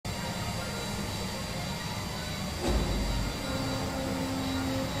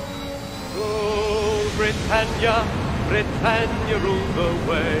Britannia, Britannia rule the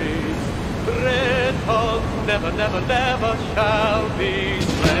waves. Britons never, never, never shall be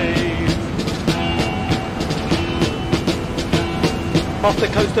slaves. Off the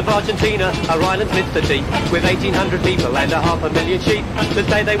coast of Argentina, our island's midst the deep, with 1,800 people and 500,000 sheep. The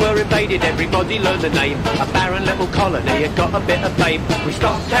day they were invaded, everybody learned the name. A barren little colony had got a bit of fame. We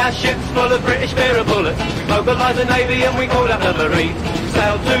stocked our ships full of British beer and bullets. We mobilised the navy and we called up the marines. We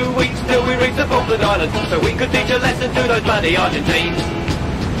sailed 2 weeks till we reached the Falkland Islands, so we could teach a lesson to those bloody Argentines.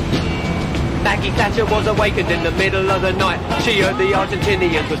 Maggie Thatcher was awakened in the middle of the night. She heard the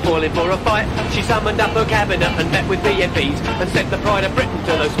Argentinians was falling for a fight. She summoned up her cabinet and met with the MPs and sent the pride of Britain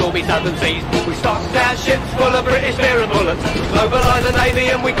to those stormy southern seas. We stocked our ships full of British beer and bullets. We mobilised the navy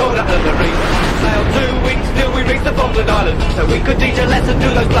and we called up the marines. We sailed 2 weeks till we reached the Falkland Islands, so we could teach a lesson to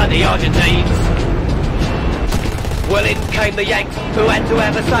those bloody Argentines. Well, in came the Yanks, who had to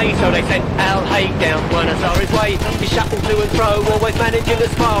have a say, so they sent Al Haig down Buenos Aires way. He shuttled to and fro, always managing to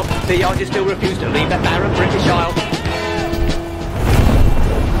smile. The Argies still refused to leave that barren British Isle.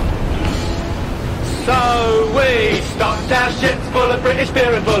 So we stocked our ships full of British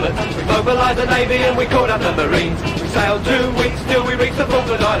beer and bullets. We mobilised the navy and we called up the marines. We sailed 2 weeks till we reached the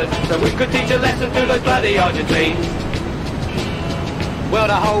Falkland Islands, so we could teach a lesson to those bloody Argentines. Well,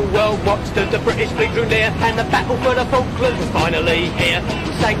 the whole world watched as the British fleet drew near, and the battle for the Falklands was finally here.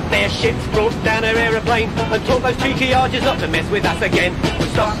 We sank their ships, brought down their aeroplanes, and taught those cheeky Argies not to mess with us again. We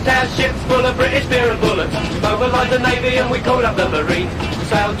stocked our ships full of British beer and bullets. We mobilised the navy and we called up the marines. We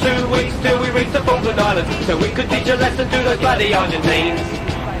sailed 2 weeks till we reached the Falkland Islands, so we could teach a lesson to those bloody Argentines.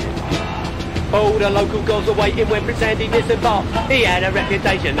 All the local girls were waiting when Prince Andy disembarked. He had a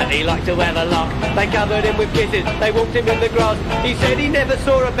reputation that he liked to have a lark. They covered him with kisses, they walked him in the grass. He said he never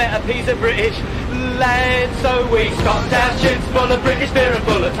saw a better piece of British land. So we stocked our ships full of British beer and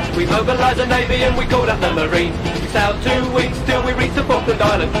bullets. We mobilised the navy and we called up the marines. We sailed 2 weeks till we reached the Falkland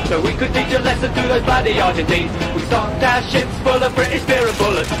Islands, so we could teach a lesson to those bloody Argentines. We stocked our ships full of British beer and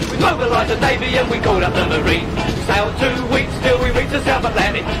bullets. We mobilised the navy and we called up the marines. We sailed 2 weeks till we reached the South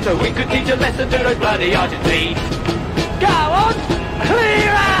Atlantic, so we could teach a lesson to those bloody Argentines. Go on!